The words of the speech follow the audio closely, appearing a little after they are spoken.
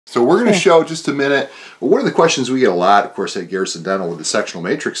So we're going to show just a minute. One of the questions we get a lot, of course, at Garrison Dental with the sectional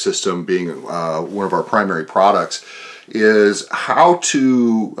matrix system being one of our primary products, is how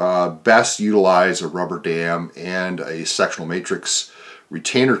to best utilize a rubber dam and a sectional matrix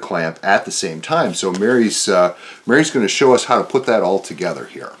retainer clamp at the same time. So Mary's going to show us how to put that all together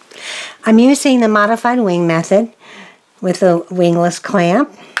here. I'm using the modified wing method with a wingless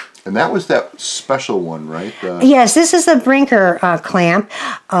clamp. And that was that special one, right? Yes, this is a Brinker clamp.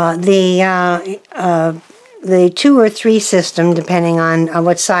 The 2 or 3 system, depending on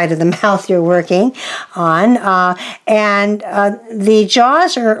what side of the mouth you're working on. The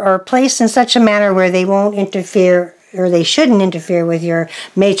jaws are placed in such a manner where they won't interfere, or they shouldn't interfere with your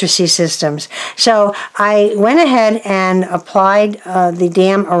matrices systems. So I went ahead and applied the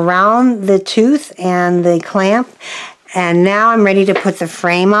dam around the tooth and the clamp, and now I'm ready to put the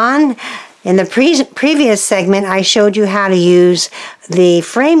frame on. In the previous segment, I showed you how to use the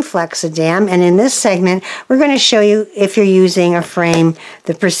frame Flexi Dam, and in this segment, we're going to show you, if you're using a frame,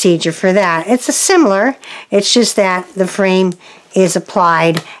 the procedure for that. It's similar, it's just that the frame is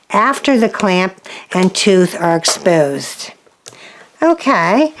applied after the clamp and tooth are exposed.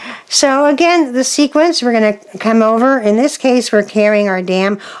 Okay, so again, the sequence, we're going to come over. In this case, we're carrying our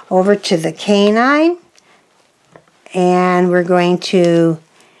dam over to the canine, and we're going to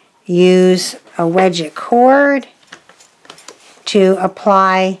use a Wedget cord to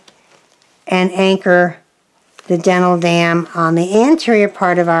apply and anchor the dental dam on the anterior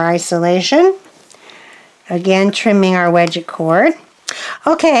part of our isolation. Again, trimming our Wedget cord.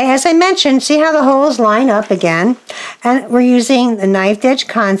 Okay, as I mentioned, see how the holes line up again? And we're using the knifed edge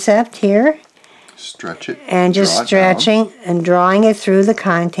concept here. Stretch it. And just stretching and drawing it through the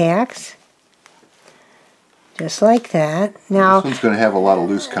contacts. Just like that. Now, this one's going to have a lot of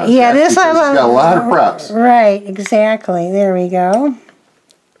loose contact. Yeah, this one's got a lot of preps. Right, exactly. There we go.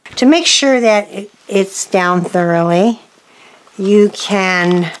 To make sure that it's down thoroughly, you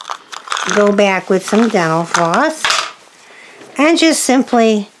can go back with some dental floss and just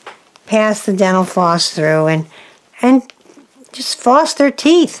simply pass the dental floss through and just floss their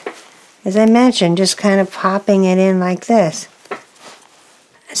teeth. As I mentioned, just kind of popping it in like this.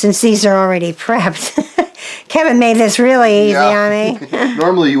 Since these are already prepped. Kevin made this really easy on me.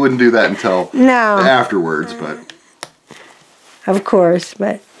 Normally you wouldn't do that until afterwards, but... Of course,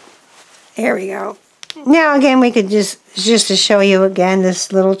 but here we go. Now again, we could just to show you again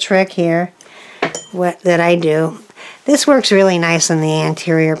this little trick here that I do. This works really nice on the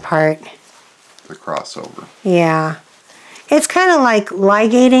anterior part. The crossover. Yeah. It's kind of like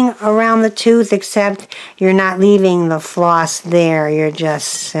ligating around the tooth, except you're not leaving the floss there. You're just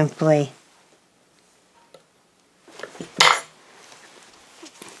simply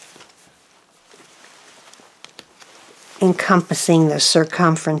encompassing the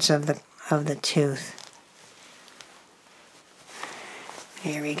circumference of the tooth.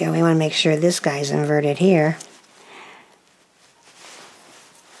 There we go. We want to make sure this guy's inverted here.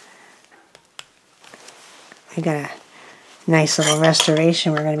 We got a nice little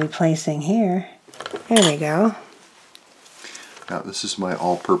restoration we're going to be placing here. There we go. Now this is my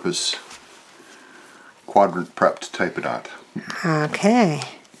all-purpose quadrant prepped typodont. Okay.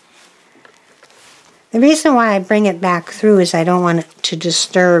 The reason why I bring it back through is I don't want it to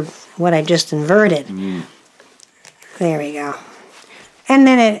disturb what I just inverted. There we go. And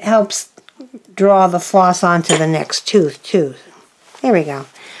then it helps draw the floss onto the next tooth too. There we go.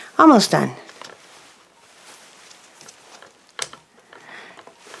 Almost done.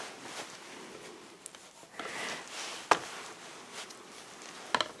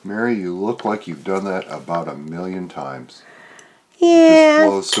 Mary, you look like you've done that about 1,000,000 times. Yeah, it just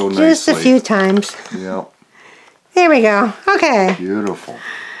flows so nicely. Just a few times. Yeah. There we go. Okay. Beautiful.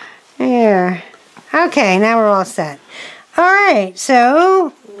 There. Okay, now we're all set. All right,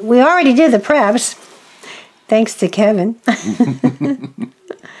 so we already did the preps. Thanks to Kevin.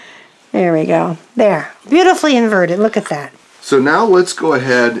 There we go. There. Beautifully inverted. Look at that. So now let's go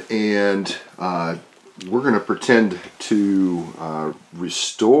ahead and we're going to pretend to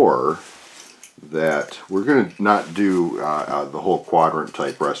restore that. We're going to not do the whole quadrant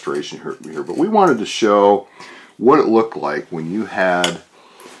type restoration here, but we wanted to show what it looked like when you had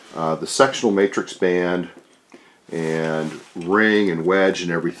the sectional matrix band and ring and wedge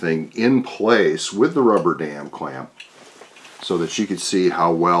and everything in place with the rubber dam clamp, so that you could see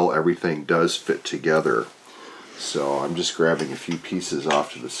how well everything does fit together. So I'm just grabbing a few pieces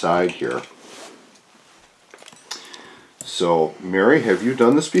off to the side here. So, Mary, have you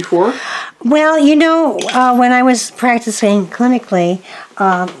done this before? Well, you know, when I was practicing clinically,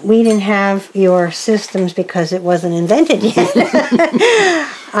 we didn't have your systems because it wasn't invented yet.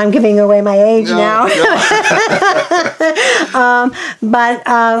 I'm giving away my age now.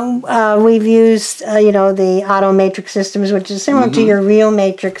 But we've used, you know, the auto matrix systems, which is similar to your real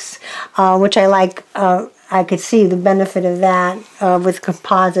matrix, which I like. I could see the benefit of that with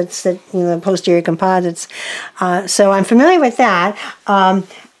composites, that, you know, posterior composites. So I'm familiar with that.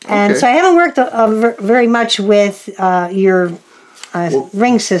 And so I haven't worked very much with your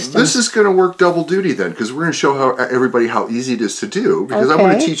ring system. This is going to work double duty then, because we're going to show everybody how easy it is to do, because I'm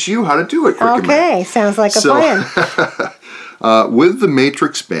going to teach you how to do it quick. Okay, sounds like a plan. With the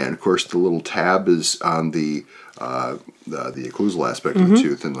matrix band, of course, the little tab is on the occlusal aspect of the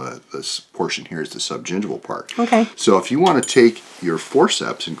tooth, and this portion here is the subgingival part. Okay. So if you want to take your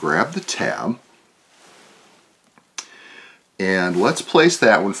forceps and grab the tab, and let's place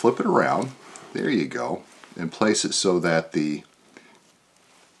that one, flip it around, there you go, and place it so that the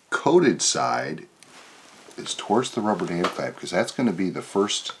coated side is towards the rubber dam clamp, because that's going to be the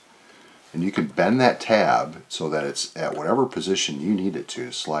first, and you can bend that tab so that it's at whatever position you need it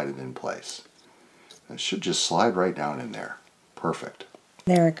to slide it in place. It should just slide right down in there. Perfect.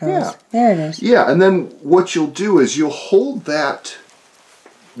 There it goes. Yeah. There it is. Yeah, and then what you'll do is you'll hold that,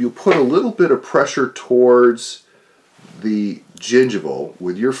 you'll put a little bit of pressure towards the gingival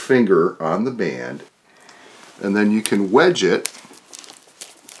with your finger on the band, and then you can wedge it,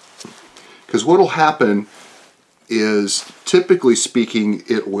 because what will happen is, typically speaking,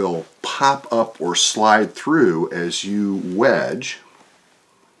 it will pop up or slide through as you wedge.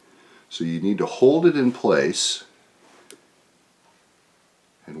 So you need to hold it in place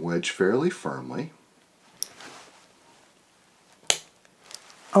and wedge fairly firmly.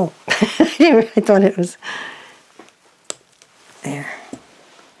 Oh, I thought it was there.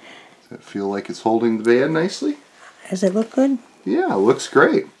 Does it feel like it's holding the band nicely? Does it look good? Yeah, it looks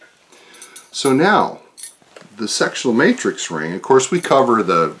great. So now, the sectional matrix ring, of course we cover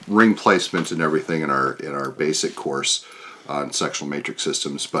the ring placement and everything in our basic course on sectional matrix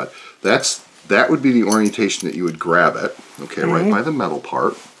systems, but that would be the orientation that you would grab it, okay, right by the metal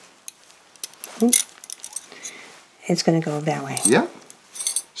part. It's going to go that way. Yeah.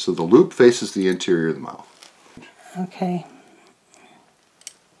 So the loop faces the interior of the mouth. Okay.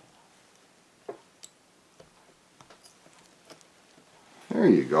 There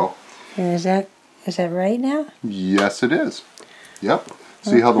you go. Is that right now? Yes, it is. Yep.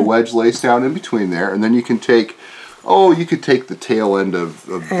 See how the wedge lays down in between there, and then you can take, you could take the tail end of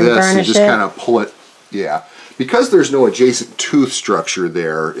this and just kind of pull it. Yeah. Because there's no adjacent tooth structure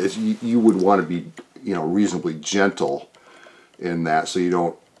there, you would want to be, you know, reasonably gentle in that, so you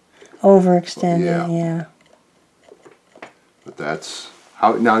don't overextend it. Yeah. But that's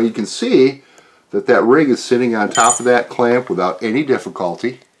how. Now you can see that ring is sitting on top of that clamp without any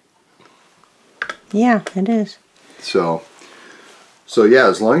difficulty. Yeah, it is. So yeah,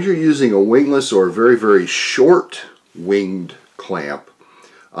 as long as you're using a wingless or a very, very short winged clamp,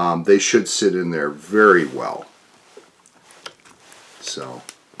 they should sit in there very well. So,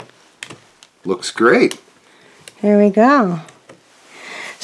 looks great. There we go.